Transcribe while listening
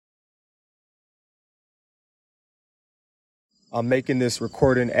I'm making this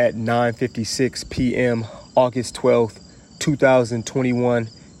recording at 9:56 p.m. August 12th, 2021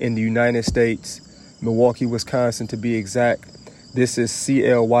 in the United States, Milwaukee, Wisconsin to be exact. This is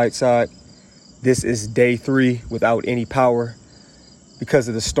CL Whiteside. This is day 3 without any power because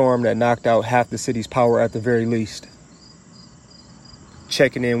of the storm that knocked out half the city's power at the very least.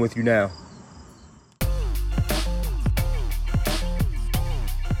 Checking in with you now.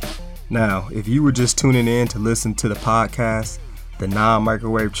 Now, if you were just tuning in to listen to the podcast, The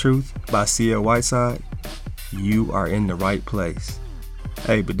Non-Microwave Truth by CL Whiteside, you are in the right place.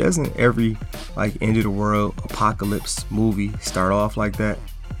 Hey, but doesn't every end of the world apocalypse movie start off like that?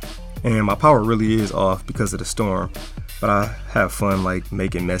 And my power really is off because of the storm, but I have fun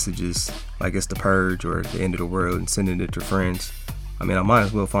making messages like it's the purge or the end of the world and sending it to friends. I might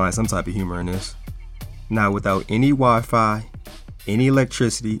as well find some type of humor in this. Now, without any Wi-Fi, any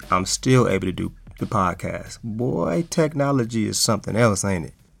electricity, I'm still able to do the podcast. Boy, technology is something else, ain't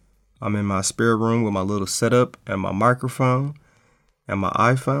it? I'm in my spare room with my little setup and my microphone and my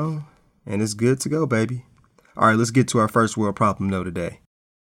iPhone, and it's good to go, baby. All right, let's get to our first world problem though today.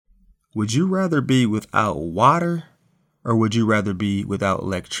 Would you rather be without water or would you rather be without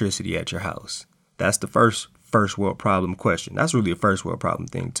electricity at your house? That's the first world problem question. That's really a first world problem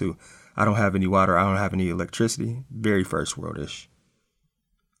thing too. I don't have any water. I don't have any electricity. Very first worldish.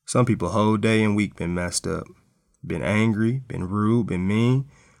 Some people whole day and week been messed up, been angry, been rude, been mean,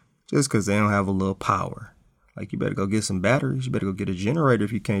 just because they don't have a little power. You better go get some batteries. You better go get a generator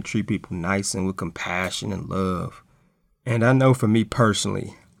if you can't treat people nice and with compassion and love. And I know for me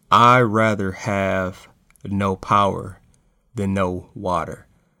personally, I'd rather have no power than no water.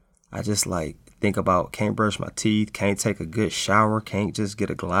 I just think about can't brush my teeth, can't take a good shower, can't just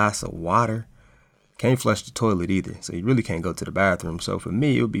get a glass of water. Can't flush the toilet either, so you really can't go to the bathroom. So for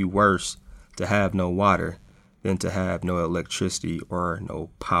me, it would be worse to have no water than to have no electricity or no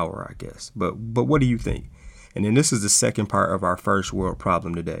power, I guess. But what do you think? And then this is the second part of our first world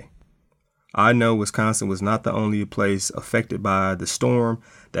problem today. I know Wisconsin was not the only place affected by the storm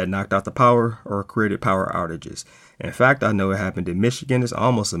that knocked out the power or created power outages. In fact, I know it happened in Michigan. It's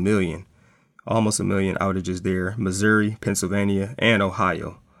almost a million outages there, Missouri, Pennsylvania, and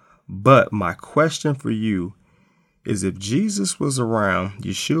Ohio. But my question for you is, if Jesus was around,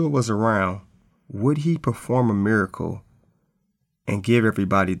 Yeshua was around, would he perform a miracle and give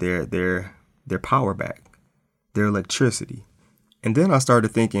everybody their power back, their electricity? And then I started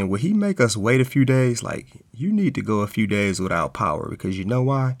thinking, would he make us wait a few days? You need to go a few days without power because you know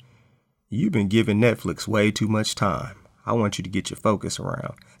why? You've been giving Netflix way too much time. I want you to get your focus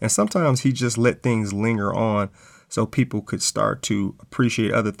around. And sometimes he just let things linger on so people could start to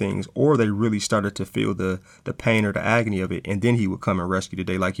appreciate other things, or they really started to feel the pain or the agony of it. And then he would come and rescue the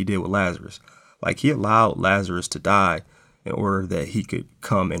day like he did with Lazarus. He allowed Lazarus to die in order that he could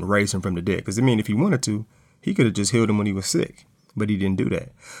come and raise him from the dead. Because if he wanted to, he could have just healed him when he was sick, but he didn't do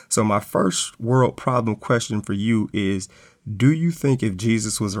that. So my first world problem question for you is, do you think if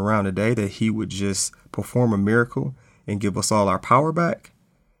Jesus was around today that he would just perform a miracle and give us all our power back?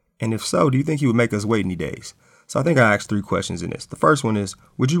 And if so, do you think he would make us wait any days? So I think I asked 3 questions in this. The first one is,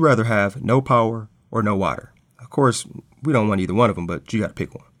 would you rather have no power or no water? Of course, we don't want either one of them, but you got to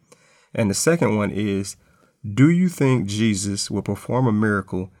pick one. And the second one is, do you think Jesus will perform a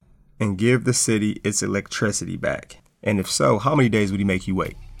miracle and give the city its electricity back? And if so, how many days would he make you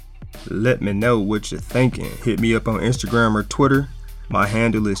wait? Let me know what you're thinking. Hit me up on Instagram or Twitter. My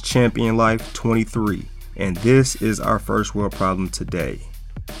handle is ChampionLife23. And this is our first world problem today.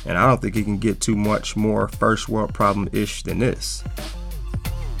 And I don't think it can get too much more first world problem-ish than this.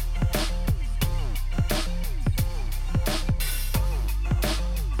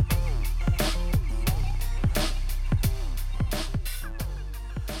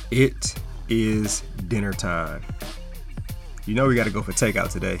 It is dinner time. You know we got to go for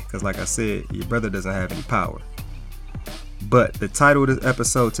takeout today because, like I said, your brother doesn't have any power. But the title of this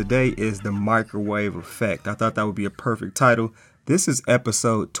episode today is The Microwave Effect. I thought that would be a perfect title. This is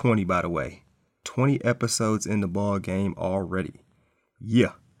episode 20, by the way. 20 episodes in the ball game already.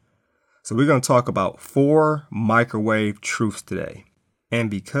 Yeah. So we're going to talk about 4 microwave truths today. And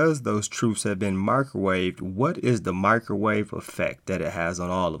because those truths have been microwaved, what is the microwave effect that it has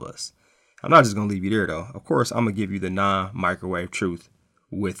on all of us? I'm not just going to leave you there, though. Of course, I'm going to give you the non-microwave truth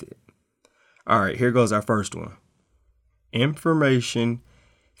with it. All right, here goes our first one. Information,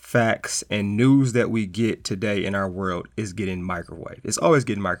 facts, and news that we get today in our world is getting microwaved. It's always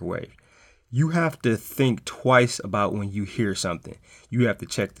getting microwaved. You have to think twice about when you hear something. You have to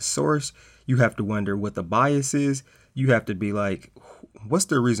check the source. You have to wonder what the bias is. You have to be like, what's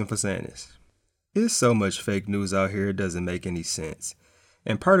the reason for saying this? There's so much fake news out here, it doesn't make any sense.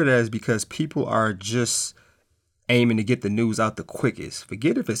 And part of that is because people are just aiming to get the news out the quickest.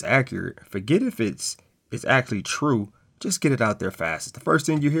 Forget if it's accurate. Forget if it's actually true. Just get it out there fastest. The first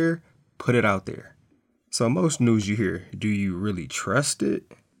thing you hear, put it out there. So most news you hear, do you really trust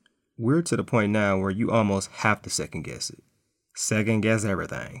it? We're to the point now where you almost have to second guess it. Second guess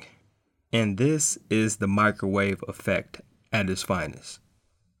everything. And this is the microwave effect at its finest.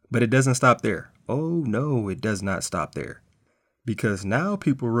 But it doesn't stop there. Oh no, it does not stop there. Because now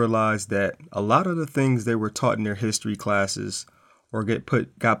people realize that a lot of the things they were taught in their history classes or got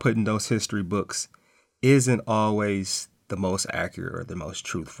put in those history books isn't always the most accurate or the most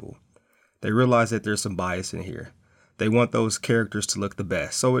truthful. They realize that there's some bias in here. They want those characters to look the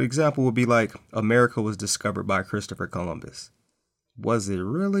best. So an example would be like America was discovered by Christopher Columbus. Was it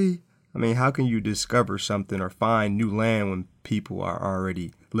really? I mean, how can you discover something or find new land when people are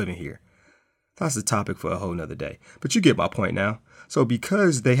already living here? That's a topic for a whole nother day. But you get my point now. So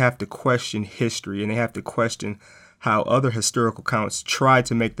because they have to question history and they have to question how other historical accounts tried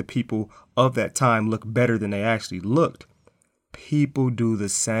to make the people of that time look better than they actually looked, people do the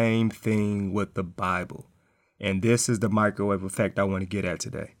same thing with the Bible. And this is the microwave effect I want to get at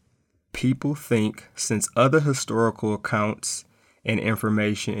today. People think since other historical accounts and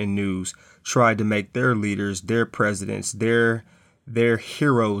information and news tried to make their leaders, their presidents, their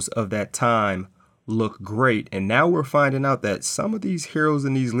heroes of that time look great. And now we're finding out that some of these heroes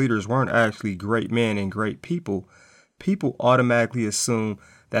and these leaders weren't actually great men and great people. People automatically assume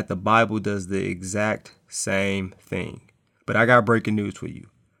that the Bible does the exact same thing. But I got breaking news for you.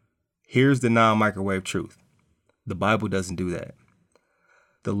 Here's the non-microwave truth. The Bible doesn't do that.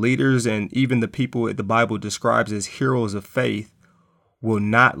 The leaders and even the people the Bible describes as heroes of faith will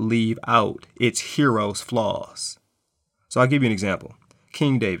not leave out its heroes' flaws. So I'll give you an example.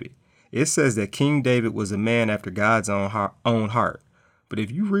 King David. It says that King David was a man after God's own heart. But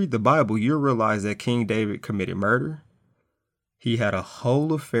if you read the Bible, you'll realize that King David committed murder. He had a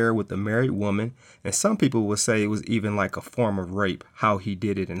whole affair with a married woman. And some people will say it was even like a form of rape, how he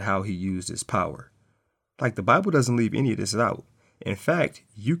did it and how he used his power. Like the Bible doesn't leave any of this out. In fact,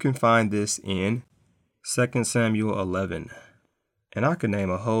 you can find this in 2 Samuel 11. And I could name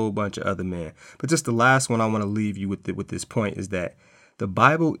a whole bunch of other men. But just the last one I want to leave you with this point is that the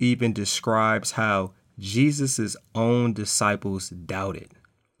Bible even describes how Jesus' own disciples doubted.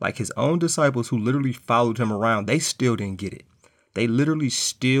 Like his own disciples who literally followed him around, they still didn't get it. They literally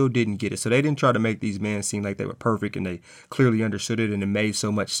still didn't get it. So they didn't try to make these men seem like they were perfect and they clearly understood it and it made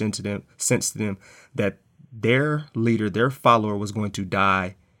so much sense to them that their leader, their follower was going to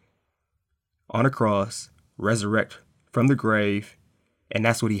die on a cross, resurrect from the grave, and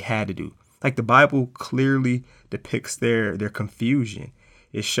that's what he had to do. Like the Bible clearly depicts their confusion.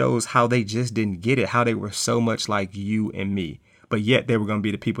 It shows how they just didn't get it, how they were so much like you and me, but yet they were going to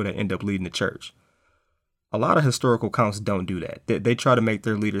be the people that end up leading the church. A lot of historical accounts don't do that. They try to make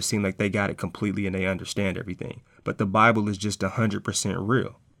their leaders seem like they got it completely and they understand everything. But the Bible is just 100%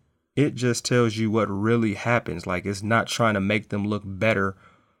 real. It just tells you what really happens. Like it's not trying to make them look better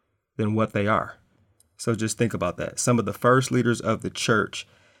than what they are. So just think about that. Some of the first leaders of the church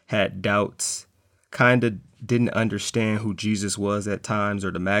had doubts, kind of didn't understand who Jesus was at times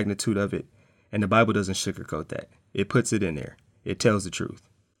or the magnitude of it. And the Bible doesn't sugarcoat that. It puts it in there. It tells the truth.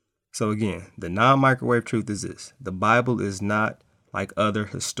 So again, the non-microwave truth is this. The Bible is not like other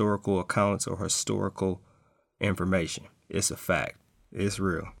historical accounts or historical information. It's a fact. It's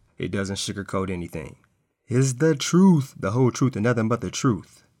real. It doesn't sugarcoat anything. It's the truth, the whole truth, and nothing but the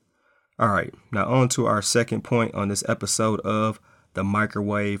truth. All right, now on to our second point on this episode of the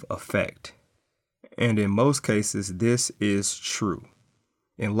microwave effect. And in most cases, this is true.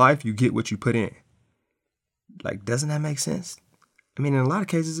 In life, you get what you put in. Like, doesn't that make sense? I mean, in a lot of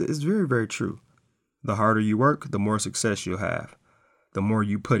cases, it's very, very true. The harder you work, the more success you'll have. The more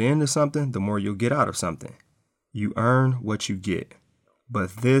you put into something, the more you'll get out of something. You earn what you get.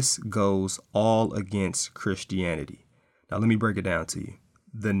 But this goes all against Christianity. Now, let me break it down to you.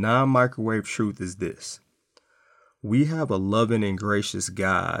 The non-microwave truth is this. We have a loving and gracious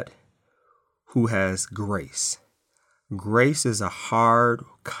God who has grace. Grace is a hard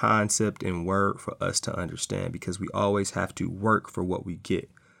concept and word for us to understand because we always have to work for what we get.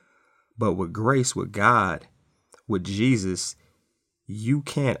 But with grace, with God, with Jesus, you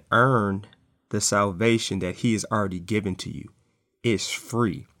can't earn the salvation that he has already given to you. It's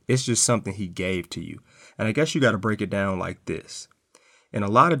free. It's just something he gave to you. And I guess you got to break it down like this. In a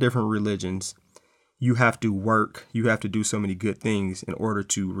lot of different religions, you have to work, you have to do so many good things in order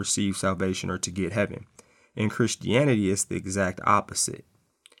to receive salvation or to get heaven. In Christianity, it's the exact opposite.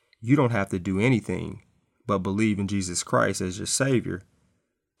 You don't have to do anything but believe in Jesus Christ as your Savior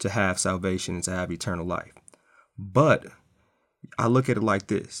to have salvation and to have eternal life. But I look at it like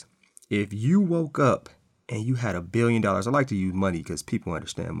this. If you woke up and you had $1 billion, I like to use money because people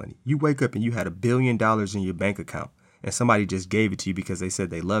understand money. You wake up and you had $1 billion in your bank account and somebody just gave it to you because they said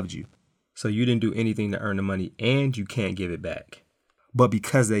they loved you. So you didn't do anything to earn the money and you can't give it back. But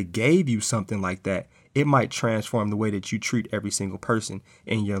because they gave you something like that, it might transform the way that you treat every single person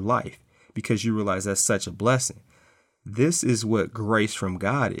in your life because you realize that's such a blessing. This is what grace from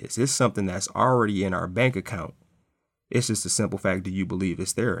God is. It's something that's already in our bank account. It's just a simple fact, do you believe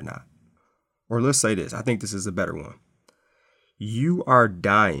it's there or not? Or let's say this, I think this is a better one. You are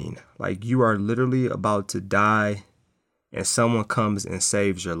dying, like you are literally about to die and someone comes and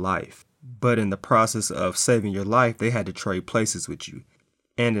saves your life. But in the process of saving your life, they had to trade places with you.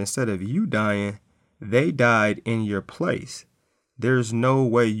 And instead of you dying, they died in your place. There's no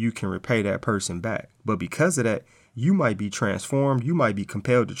way you can repay that person back. But because of that, you might be transformed. You might be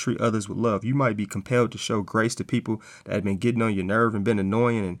compelled to treat others with love. You might be compelled to show grace to people that have been getting on your nerve and been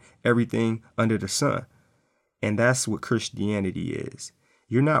annoying and everything under the sun. And that's what Christianity is.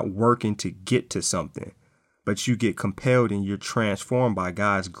 You're not working to get to something, but you get compelled and you're transformed by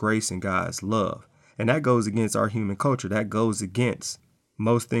God's grace and God's love. And that goes against our human culture. That goes against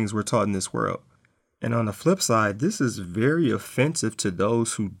most things we're taught in this world. And on the flip side, this is very offensive to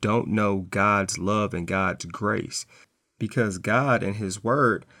those who don't know God's love and God's grace, because God and his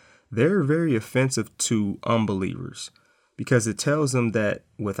word, they're very offensive to unbelievers because it tells them that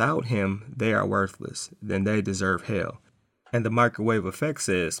without him, they are worthless, then they deserve hell. And the microwave effect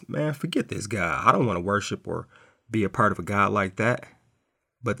says, man, forget this guy. I don't want to worship or be a part of a God like that.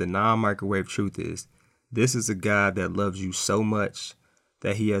 But the non-microwave truth is, this is a God that loves you so much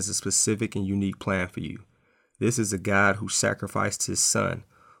that he has a specific and unique plan for you. This is a God who sacrificed his son,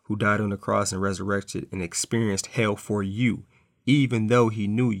 who died on the cross and resurrected and experienced hell for you, even though he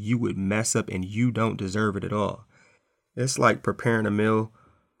knew you would mess up and you don't deserve it at all. It's like preparing a meal,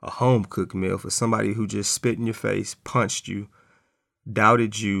 a home-cooked meal, for somebody who just spit in your face, punched you,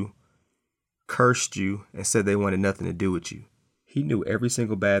 doubted you, cursed you, and said they wanted nothing to do with you. He knew every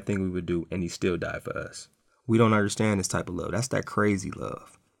single bad thing we would do, and he still died for us. We don't understand this type of love. That's that crazy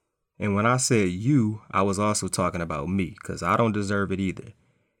love. And when I said you, I was also talking about me, because I don't deserve it either.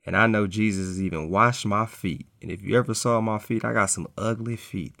 And I know Jesus has even washed my feet. And if you ever saw my feet, I got some ugly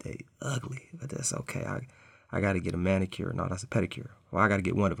feet. They ugly, but that's okay. I got to get a manicure. No, that's a pedicure. Well, I got to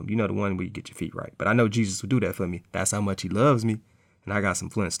get one of them. You know, the one where you get your feet right. But I know Jesus would do that for me. That's how much he loves me. And I got some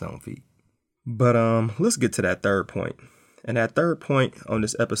Flintstone feet. But let's get to that third point. And that third point on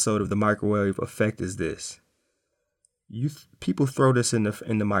this episode of the microwave effect is this. People throw this in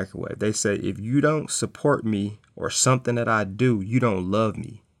the microwave. They say, if you don't support me or something that I do, you don't love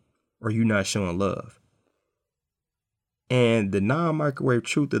me or you're not showing love. And the non-microwave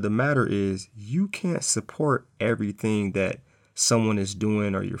truth of the matter is you can't support everything that someone is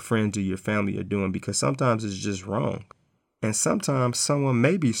doing or your friends or your family are doing, because sometimes it's just wrong. And sometimes someone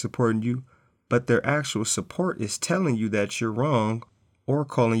may be supporting you, but their actual support is telling you that you're wrong or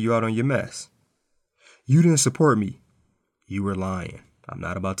calling you out on your mess. You didn't support me. You were lying. I'm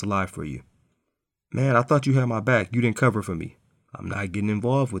not about to lie for you. Man, I thought you had my back. You didn't cover for me. I'm not getting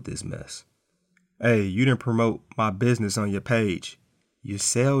involved with this mess. Hey, you didn't promote my business on your page. You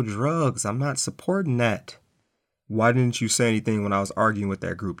sell drugs. I'm not supporting that. Why didn't you say anything when I was arguing with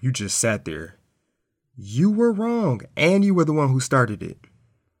that group? You just sat there. You were wrong, and you were the one who started it.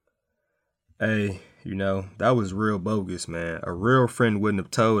 Hey, that was real bogus, man. A real friend wouldn't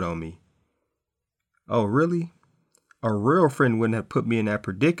have told on me. Oh, really? A real friend wouldn't have put me in that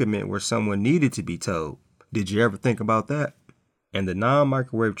predicament where someone needed to be told. Did you ever think about that? And the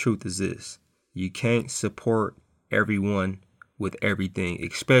non-microwave truth is this. You can't support everyone with everything,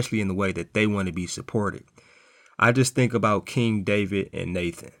 especially in the way that they want to be supported. I just think about King David and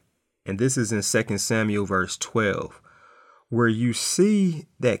Nathan. And this is in 2 Samuel verse 12, where you see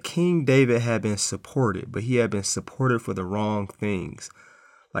that King David had been supported, but he had been supported for the wrong things.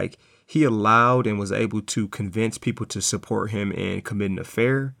 Like, he allowed and was able to convince people to support him in committing an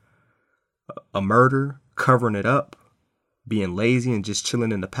affair, a murder, covering it up, being lazy and just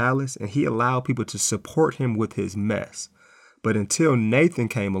chilling in the palace. And he allowed people to support him with his mess. But until Nathan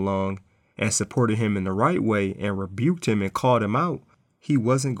came along and supported him in the right way and rebuked him and called him out, he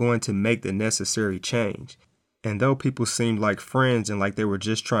wasn't going to make the necessary change. And though people seemed like friends and like they were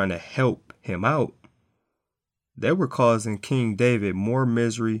just trying to help him out, they were causing King David more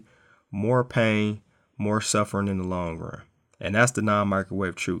misery, more pain, more suffering in the long run. And that's the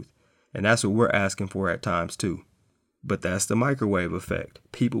non-microwave truth. And that's what we're asking for at times too. But that's the microwave effect.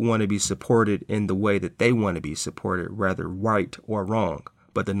 People want to be supported in the way that they want to be supported, whether right or wrong.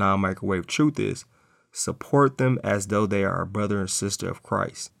 But the non-microwave truth is, support them as though they are a brother and sister of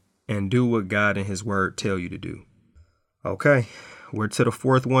Christ, and do what God and his word tell you to do. Okay, we're to the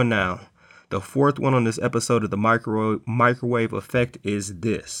fourth one now. The fourth one on this episode of the microwave effect is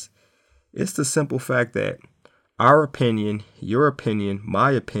this. It's the simple fact that our opinion, your opinion,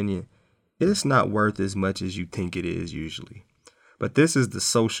 my opinion, it's not worth as much as you think it is usually. But this is the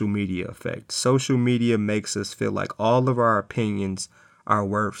social media effect. Social media makes us feel like all of our opinions are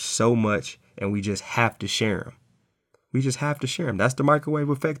worth so much and we just have to share them. We just have to share them. That's the microwave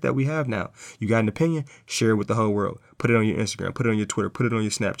effect that we have now. You got an opinion, share it with the whole world. Put it on your Instagram, put it on your Twitter, put it on your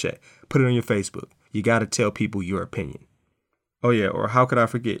Snapchat, put it on your Facebook. You got to tell people your opinion. Oh yeah, or how could I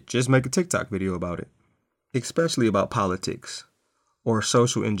forget? Just make a TikTok video about it. Especially about politics or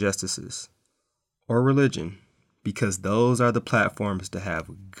social injustices or religion, because those are the platforms to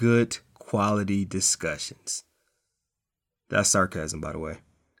have good quality discussions. That's sarcasm, by the way.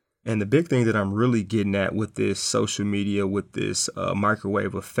 And the big thing that I'm really getting at with this social media, with this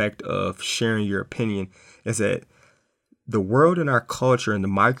microwave effect of sharing your opinion, is that the world and our culture and the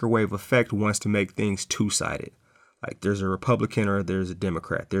microwave effect wants to make things two-sided. Like there's a Republican or there's a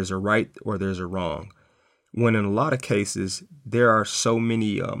Democrat. There's a right or there's a wrong. When in a lot of cases, there are so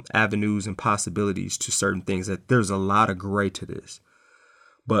many avenues and possibilities to certain things that there's a lot of gray to this.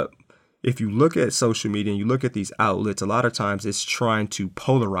 But if you look at social media and you look at these outlets, a lot of times it's trying to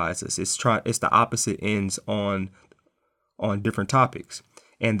polarize us. It's the opposite ends on different topics.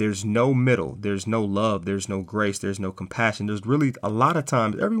 And there's no middle. There's no love. There's no grace. There's no compassion. There's really a lot of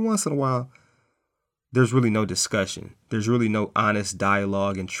times, every once in a while, there's really no discussion. There's really no honest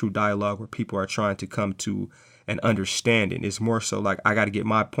dialogue and true dialogue where people are trying to come to an understanding. It's more so like, I got to get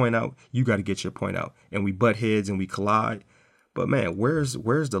my point out. You got to get your point out. And we butt heads and we collide. But man, where's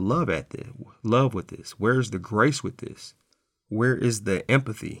the love at this? Love with this? Where's the grace with this? Where is the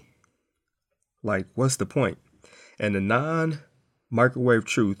empathy? Like, what's the point? And the non-microwave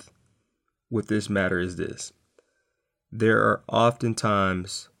truth with this matter is this. There are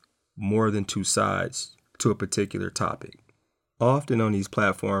oftentimes more than two sides to a particular topic. Often on these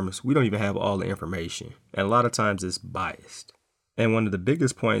platforms, we don't even have all the information. And a lot of times it's biased. And one of the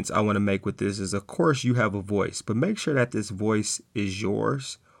biggest points I want to make with this is, of course, you have a voice, but make sure that this voice is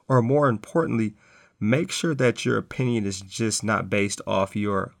yours. Or more importantly, make sure that your opinion is just not based off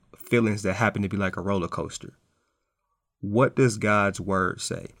your feelings that happen to be like a roller coaster. What does God's word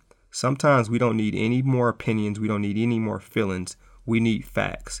say? Sometimes we don't need any more opinions. We don't need any more feelings. We need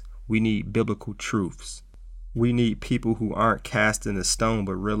facts. We need biblical truths. We need people who aren't casting a stone,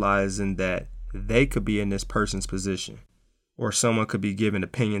 but realizing that they could be in this person's position, or someone could be giving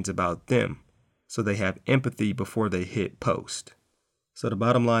opinions about them, so they have empathy before they hit post. So the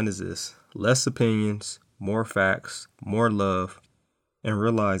bottom line is this: less opinions, more facts, more love, and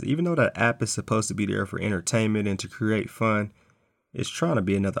realize even though that app is supposed to be there for entertainment and to create fun, it's trying to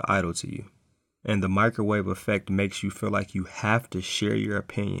be another idol to you. And the microwave effect makes you feel like you have to share your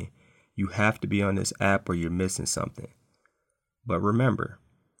opinion. You have to be on this app or you're missing something. But remember,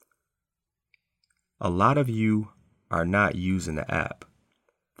 a lot of you are not using the app.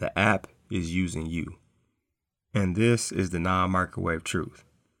 The app is using you. And this is the non-microwave truth.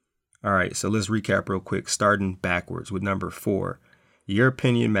 All right, so let's recap real quick, starting backwards with number 4. Your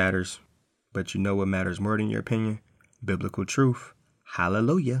opinion matters, but you know what matters more than your opinion? Biblical truth.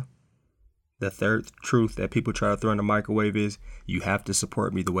 Hallelujah. The third truth that people try to throw in the microwave is, you have to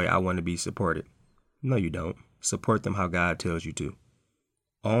support me the way I want to be supported. No, you don't. Support them how God tells you to.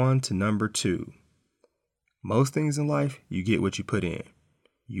 On to number 2. Most things in life, you get what you put in.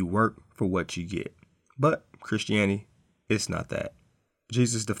 You work for what you get. But Christianity, it's not that.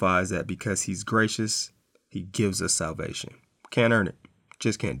 Jesus defies that because he's gracious. He gives us salvation. Can't earn it.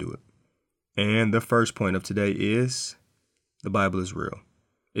 Just can't do it. And the first point of today is, the Bible is real.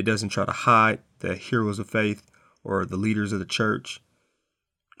 It doesn't try to hide the heroes of faith or the leaders of the church,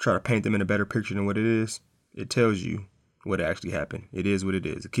 try to paint them in a better picture than what it is. It tells you what actually happened. It is what it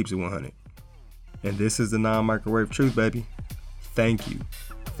is. It keeps it 100. And this is the non-microwave truth, baby. Thank you.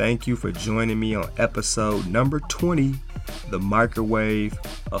 Thank you for joining me on episode number 20, The Microwave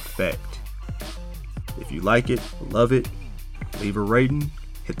Effect. If you like it, love it, leave a rating,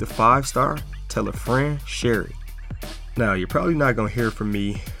 hit the 5-star, tell a friend, share it. Now, you're probably not going to hear from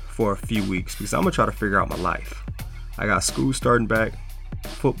me for a few weeks because I'm going to try to figure out my life. I got school starting back.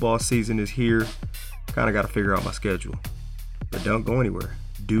 Football season is here. Kind of got to figure out my schedule. But don't go anywhere.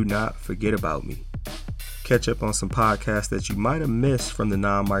 Do not forget about me. Catch up on some podcasts that you might have missed from the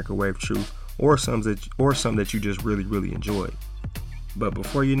non-microwave truth, or some that you just really, really enjoyed. But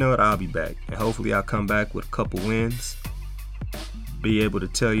before you know it, I'll be back, and hopefully I'll come back with a couple wins, be able to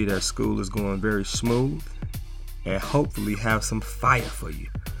tell you that school is going very smooth, and hopefully have some fire for you.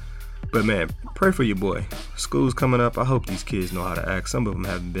 But man, pray for your boy. School's coming up. I hope these kids know how to act. Some of them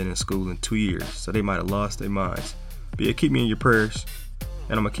haven't been in school in 2 years, so they might have lost their minds. But yeah, keep me in your prayers,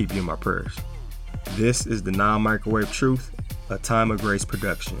 and I'm going to keep you in my prayers. This is the Non-Microwave Truth, a Time of Grace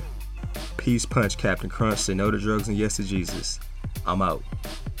production. Peace punch, Captain Crunch. Say no to drugs and yes to Jesus. I'm out.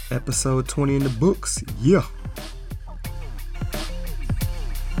 Episode 20 in the books. Yeah.